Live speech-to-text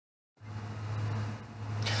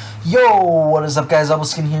Yo, what is up guys,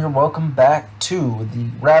 Skin here, welcome back to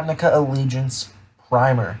the Ravnica Allegiance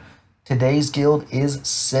Primer. Today's guild is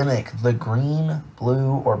Simic, the green,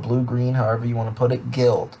 blue, or blue-green, however you want to put it,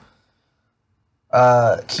 guild.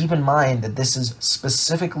 Keep in mind that this is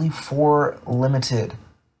specifically for limited.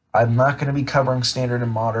 I'm not going to be covering standard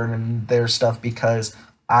and modern and their stuff because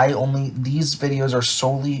these videos are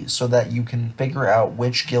solely so that you can figure out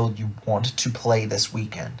which guild you want to play this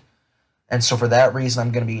weekend. And so for that reason,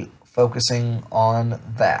 I'm going to be focusing on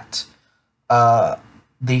that. The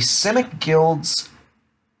Simic Guild's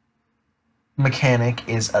mechanic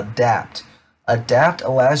is Adapt. Adapt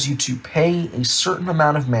allows you to pay a certain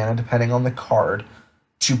amount of mana, depending on the card,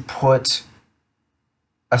 to put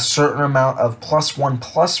a certain amount of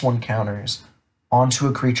 +1/+1 counters onto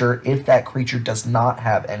a creature if that creature does not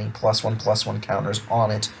have any +1/+1 counters on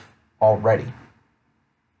it already.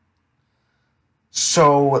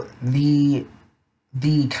 So the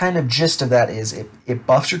kind of gist of that is it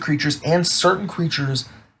buffs your creatures, and certain creatures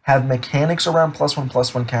have mechanics around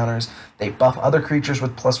 +1/+1 counters. They buff other creatures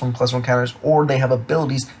with +1/+1 counters, or they have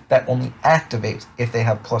abilities that only activate if they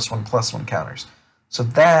have +1/+1 counters. So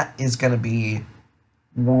that is going to be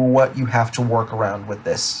what you have to work around with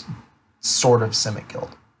this sort of Simic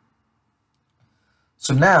guild.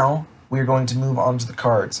 So now we're going to move on to the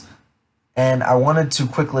cards. And I wanted to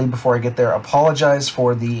quickly, before I get there, apologize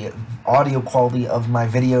for the audio quality of my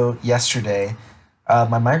video yesterday.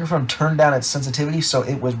 My microphone turned down its sensitivity, so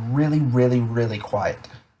it was really quiet.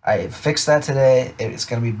 I fixed that today. It's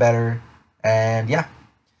going to be better. And yeah.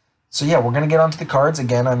 So yeah, we're going to get onto the cards.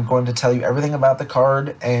 Again, I'm going to tell you everything about the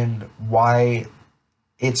card and why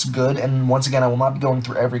it's good. And once again, I will not be going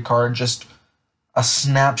through every card, just a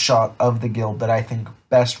snapshot of the guild that I think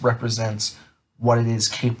best represents what it is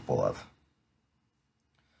capable of.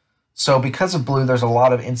 So because of blue, there's a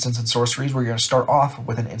lot of instants and sorceries. We're going to start off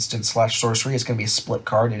with an instant/sorcery. It's going to be a split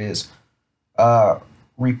card. It is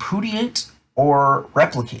Repudiate or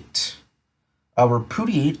Replicate.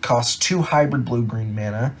 Repudiate costs 2 hybrid blue-green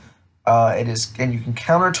mana. And you can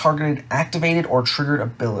counter targeted, activated, or triggered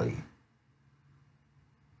ability.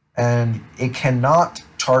 And it cannot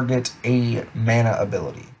target a mana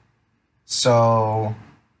ability. So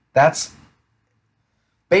that's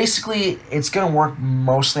basically, it's going to work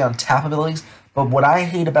mostly on tap abilities, but what I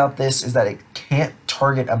hate about this is that it can't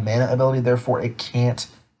target a mana ability, therefore it can't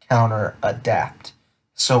counter Adapt.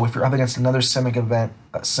 So if you're up against another Simic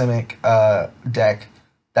deck,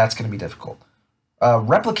 that's going to be difficult.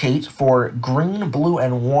 Replicate for green, blue,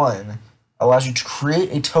 and 1 allows you to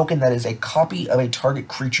create a token that is a copy of a target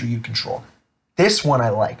creature you control. This one I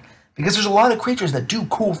like, because there's a lot of creatures that do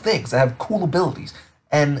cool things, that have cool abilities,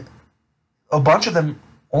 and a bunch of them,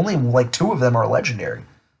 only like 2 of them are legendary.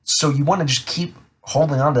 So you want to just keep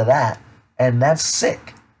holding on to that, and that's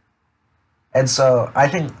sick. And so I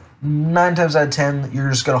think 9 times out of 10, you're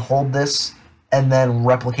just going to hold this and then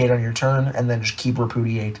replicate on your turn, and then just keep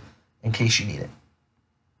Repudiate in case you need it.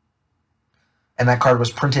 And that card was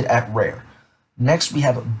printed at rare. Next, we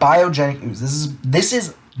have Biogenic Ooze. This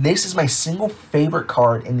is my single favorite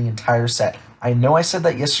card in the entire set. I know I said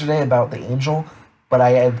that yesterday about the Angel, but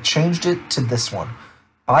I have changed it to this one.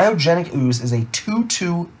 Biogenic Ooze is a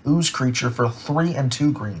 2/2 ooze creature for 3 and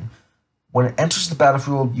 2 green. When it enters the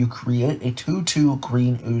battlefield, you create a 2/2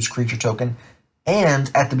 green ooze creature token, and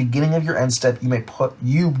at the beginning of your end step,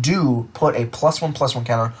 you do put a +1/+1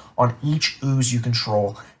 counter on each ooze you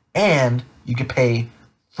control, and you can pay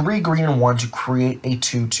 3 green and 1 to create a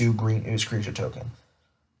 2/2 green ooze creature token.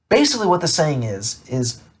 Basically, what the saying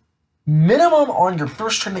is minimum on your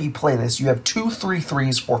first turn that you play this, you have 2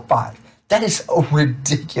 3/3s for 5. That is a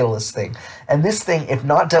ridiculous thing. And this thing, if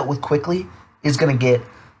not dealt with quickly, is going to get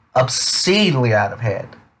obscenely out of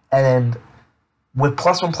hand. And with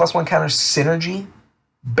 +1/+1 counter synergy,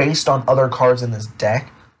 based on other cards in this deck,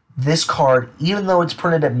 this card, even though it's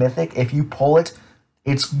printed at Mythic, if you pull it,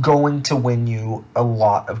 it's going to win you a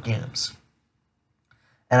lot of games.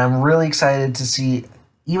 And I'm really excited to see,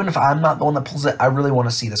 even if I'm not the one that pulls it, I really want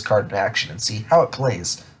to see this card in action and see how it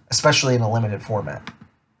plays, especially in a limited format.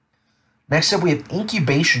 Next up, we have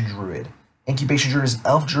Incubation Druid. Incubation Druid is an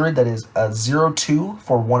elf druid that is a 0/2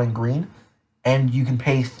 for 1 and green, and you can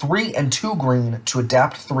pay 3 and 2 green to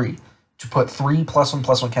adapt 3 to put 3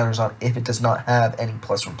 +1/+1 counters on if it does not have any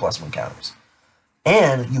 +1/+1 counters.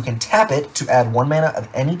 And you can tap it to add 1 mana of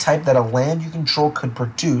any type that a land you control could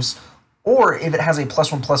produce, or if it has a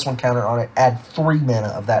 +1/+1 counter on it, add 3 mana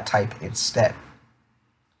of that type instead.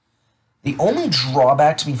 The only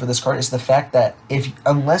drawback to me for this card is the fact that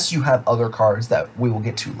unless you have other cards that we will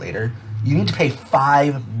get to later, you need to pay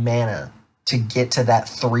 5 mana to get to that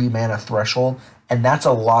 3 mana threshold, and that's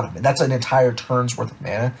a lot of it. That's an entire turn's worth of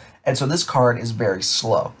mana, and so this card is very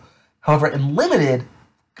slow. However, in limited,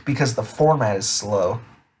 because the format is slow,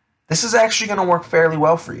 this is actually going to work fairly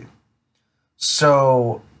well for you.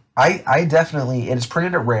 So I definitely, it is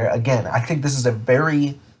printed at rare. Again, I think this is a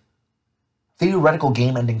very theoretical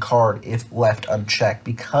game-ending card if left unchecked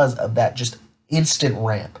because of that just instant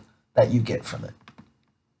ramp that you get from it.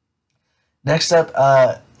 Next up,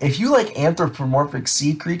 if you like anthropomorphic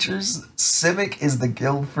sea creatures, Simic is the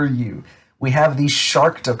guild for you. We have the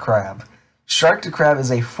Sharktocrab. Sharktocrab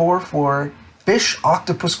is a 4/4 fish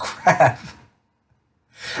octopus crab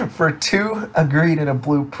for 2 a green and a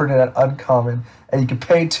blue printed at uncommon, and you can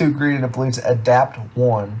pay 2 green and a blue to adapt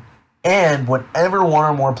 1. And whenever 1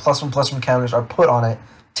 or more +1/+1 counters are put on it,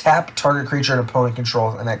 tap target creature an opponent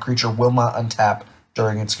controls, and that creature will not untap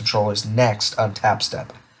during its controller's next untap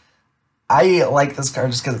step. I like this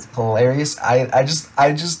card just because it's hilarious. I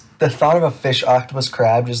just the thought of a fish octopus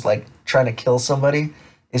crab just like trying to kill somebody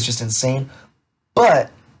is just insane. But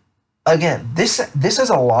again, this has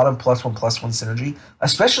a lot of +1/+1 synergy,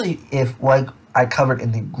 especially if, like I covered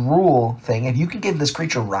in the Gruul thing, if you can give this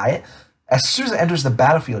creature Riot, as soon as it enters the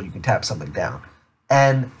battlefield, you can tap something down.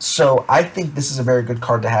 And so I think this is a very good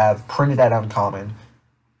card to have printed at uncommon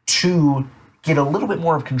to get a little bit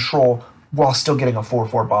more of control while still getting a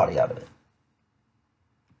 4/4 body out of it.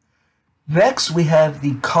 Next, we have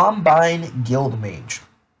the Combine Guildmage.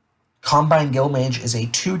 Combine Guildmage is a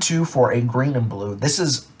 2/2 for a green and blue. This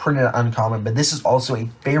is printed at uncommon, but this is also a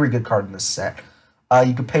very good card in this set.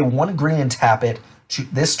 You can pay 1 green and tap it.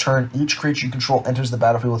 This turn, each creature you control enters the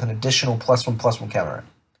battlefield with an additional +1/+1 counter.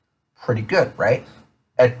 Pretty good, right?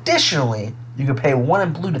 Additionally, you can pay 1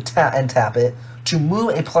 and blue to tap it to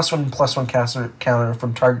move a +1/+1 counter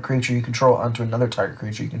from target creature you control onto another target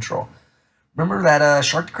creature you control. Remember that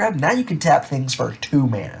Sharktocrab? Now you can tap things for 2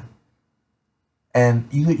 mana. And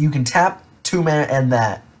you can tap 2 mana and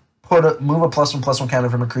that, move a +1/+1 counter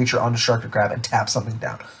from a creature onto Sharktocrab and tap something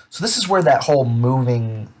down. So this is where that whole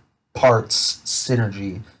moving parts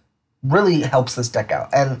synergy really helps this deck out.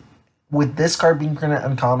 And with this card being printed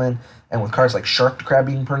uncommon, and with cards like Sharktocrab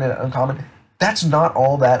being printed uncommon, that's not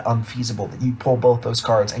all that unfeasible that you pull both those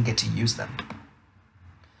cards and get to use them.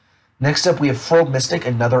 Next up, we have Furled Mystic,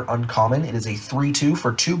 another uncommon. It is a 3/2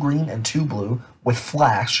 for 2 green and 2 blue with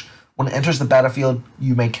Flash. When it enters the battlefield,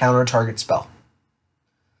 you may counter a target spell.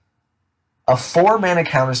 A 4 mana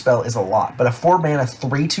counter spell is a lot, but a 4 mana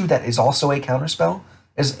 3/2 that is also a counter spell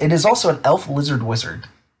is also an elf lizard wizard.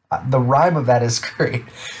 The rhyme of that is great.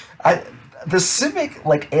 The Simic,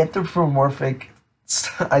 like anthropomorphic,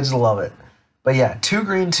 I just love it. But yeah, 2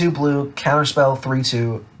 green, 2 blue, counter spell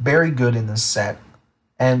 3/2, very good in this set.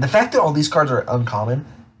 And the fact that all these cards are uncommon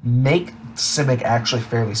make Simic actually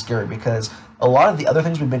fairly scary, because a lot of the other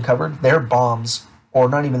things we've been covered, they're bombs, or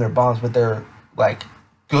not even they're bombs, but they're like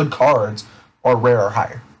good cards or rare or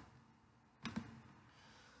higher.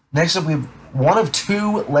 Next up, we have one of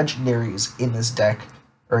 2 legendaries in this deck,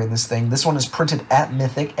 or in this thing. This one is printed at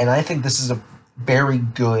Mythic, and I think this is a very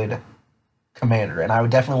good commander. And I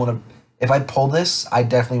would definitely want to, if I pull this, I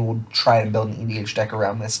definitely would try and build an EDH deck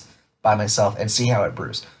around this by myself and see how it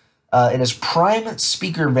brews. It is Prime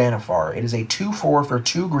Speaker Vannifar. It is a 2/4 for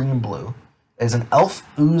 2 green and blue. It is an elf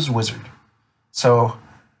ooze wizard. So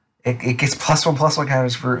it gets +1/+1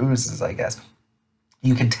 counters for oozes, I guess.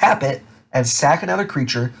 You can tap it and sack another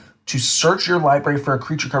creature to search your library for a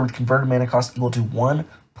creature card with converted mana cost equal to 1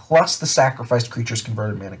 plus the sacrificed creature's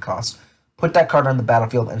converted mana cost. Put that card on the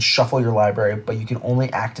battlefield and shuffle your library, but you can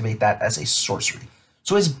only activate that as a sorcery.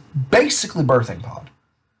 So it's basically Birthing Pod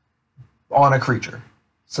on a creature.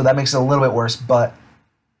 So that makes it a little bit worse, but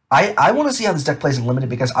I want to see how this deck plays in Limited,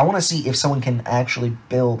 because I want to see if someone can actually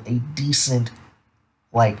build a decent,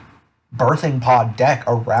 like, Birthing Pod deck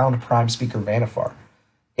around Prime Speaker Vannifar.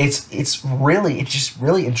 It just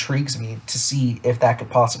really intrigues me to see if that could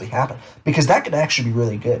possibly happen, because that could actually be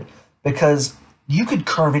really good, because you could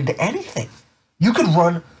carve into anything. You could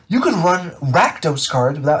run Rakdos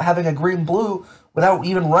cards without having a green blue, without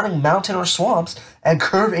even running Mountain or Swamps, and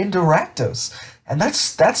curve into Rakdos. And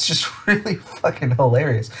that's just really fucking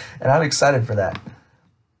hilarious, and I'm excited for that.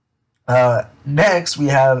 Next, we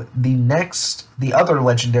have the other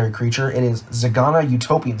legendary creature. It is Zagana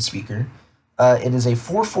Utopian Speaker. It is a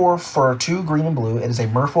 4/4 for 2 green and blue. It is a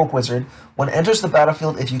Merfolk Wizard. When it enters the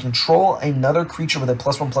battlefield, if you control another creature with a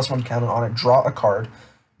 +1/+1 counter on it, draw a card.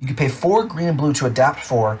 You can pay 4 green and blue to adapt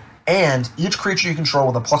 4, and each creature you control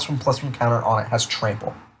with a +1/+1 counter on it has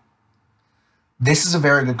Trample. This is a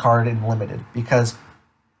very good card in Limited, because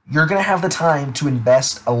you're going to have the time to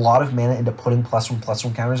invest a lot of mana into putting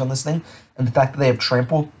 +1/+1 counters on this thing. And the fact that they have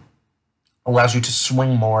trample allows you to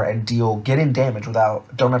swing more and get in damage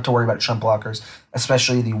don't have to worry about chump blockers,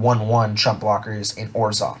 especially the 1/1 chump blockers in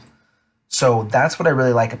Orzhov. So that's what I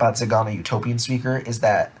really like about Zegana Utopian Speaker, is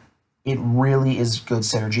that it really is good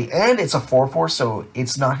synergy, and it's a 4/4, so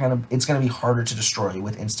it's gonna be harder to destroy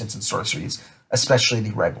with instants and sorceries, especially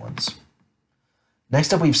the red ones.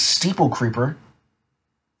 Next up, we have Steeple Creeper.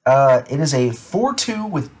 It is a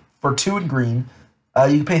 4/2 for 2 in green.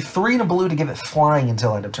 You can pay 3 in a blue to give it flying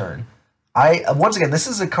until end of turn. Once again, this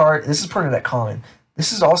is a card. This is printed at common.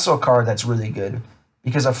 This is also a card that's really good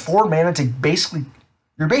because of 4 mana to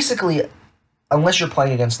you're basically, unless you're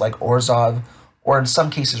playing against like Orzhov or in some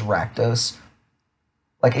cases Rakdos,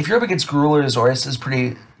 like if you're up against Gruul or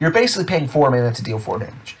Azorius, you're basically paying 4 mana to deal 4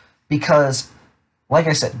 damage because, like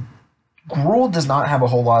I said, Gruul does not have a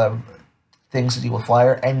whole lot of things to deal with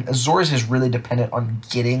flyer, and Azorius is really dependent on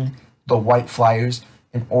getting the white flyers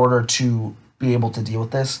in order to be able to deal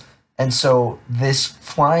with this. And so this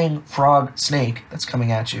flying frog snake that's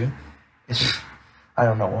coming at you, I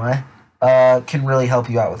don't know why, can really help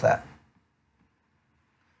you out with that.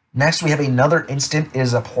 Next, we have another instant. It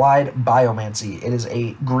is Applied Biomancy. It is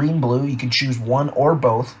a green-blue. You can choose one or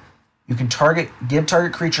both. You can give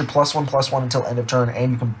target creature +1/+1 until end of turn,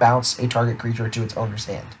 and you can bounce a target creature to its owner's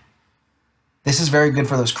hand. This is very good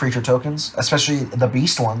for those creature tokens, especially the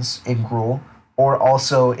beast ones in Gruul, or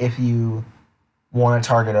also if you want to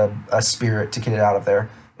target a spirit to get it out of there.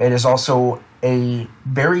 It is also a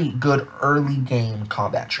very good early game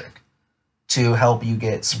combat trick to help you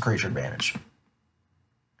get some creature advantage.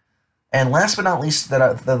 And last but not least,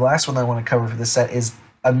 the last one that I want to cover for this set is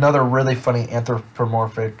another really funny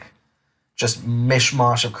anthropomorphic, just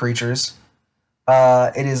mishmash of creatures.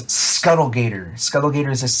 It is Scuttlegator.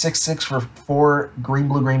 Scuttlegator is a 6/6 for 4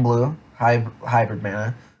 green-blue hybrid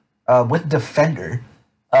mana. With Defender,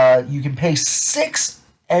 you can pay 6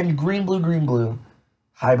 and green-blue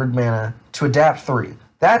hybrid mana to adapt 3.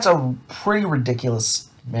 That's a pretty ridiculous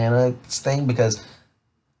mana thing because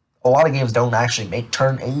a lot of games don't actually make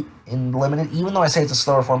turn 8 in limited, even though I say it's a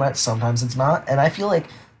slower format, sometimes it's not. And I feel like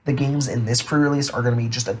the games in this pre-release are going to be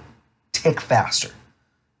just a tick faster.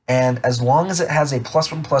 And as long as it has a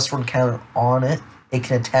 +1/+1 counter on it, it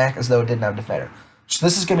can attack as though it didn't have Defender. So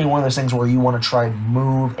this is going to be one of those things where you want to try and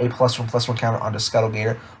move a +1/+1 counter onto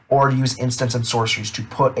Scuttlegator, or use instants and sorceries to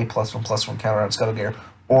put a +1/+1 counter on Scuttlegator,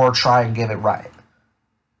 or try and give it Riot.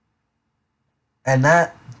 And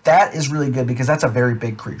that is really good because that's a very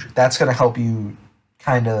big creature. That's going to help you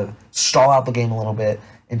kind of stall out the game a little bit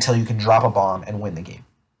until you can drop a bomb and win the game.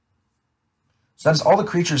 So that's all the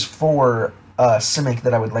creatures for Simic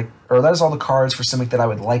that I would like, or that is all the cards for Simic that I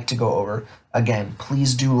would like to go over. Again,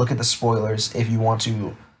 please do look at the spoilers if you want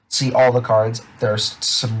to see all the cards. There's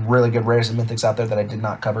some really good rares and mythics out there that I did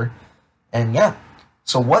not cover. And yeah,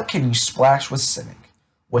 so what can you splash with Simic?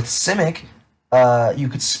 With Simic, you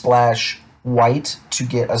could splash white to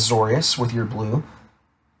get Azorius with your blue.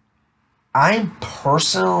 I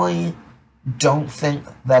personally don't think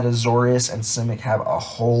that Azorius and Simic have a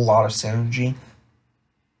whole lot of synergy.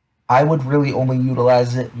 I would really only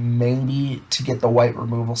utilize it maybe to get the white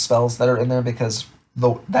removal spells that are in there because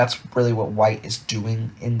that's really what white is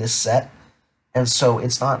doing in this set. And so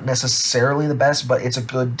it's not necessarily the best, but it's a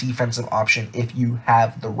good defensive option if you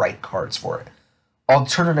have the right cards for it.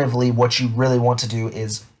 Alternatively, what you really want to do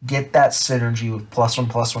is get that synergy with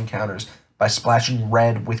 +1/+1 counters by splashing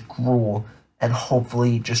red with Gruul and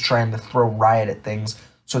hopefully just trying to throw Riot at things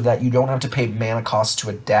so that you don't have to pay mana costs to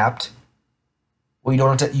adapt. Well,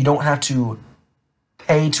 you don't have to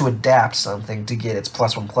pay to adapt something to get its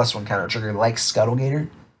 +1/+1 counter trigger like Scuttlegator,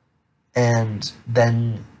 and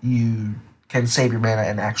then you can save your mana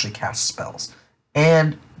and actually cast spells.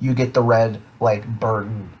 And you get the red, like,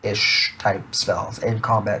 burn-ish type spells and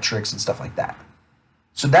combat tricks and stuff like that.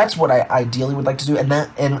 So that's what I ideally would like to do.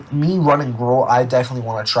 And me running Gruul, I definitely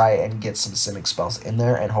want to try and get some Simic spells in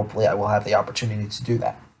there, and hopefully I will have the opportunity to do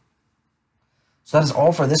that. So that is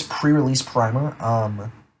all for this pre-release primer.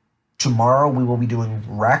 Tomorrow we will be doing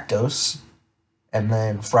Rakdos, and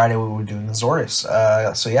then Friday we will be doing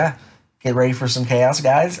Azorius. So yeah, get ready for some chaos,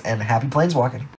 guys, and happy planeswalking.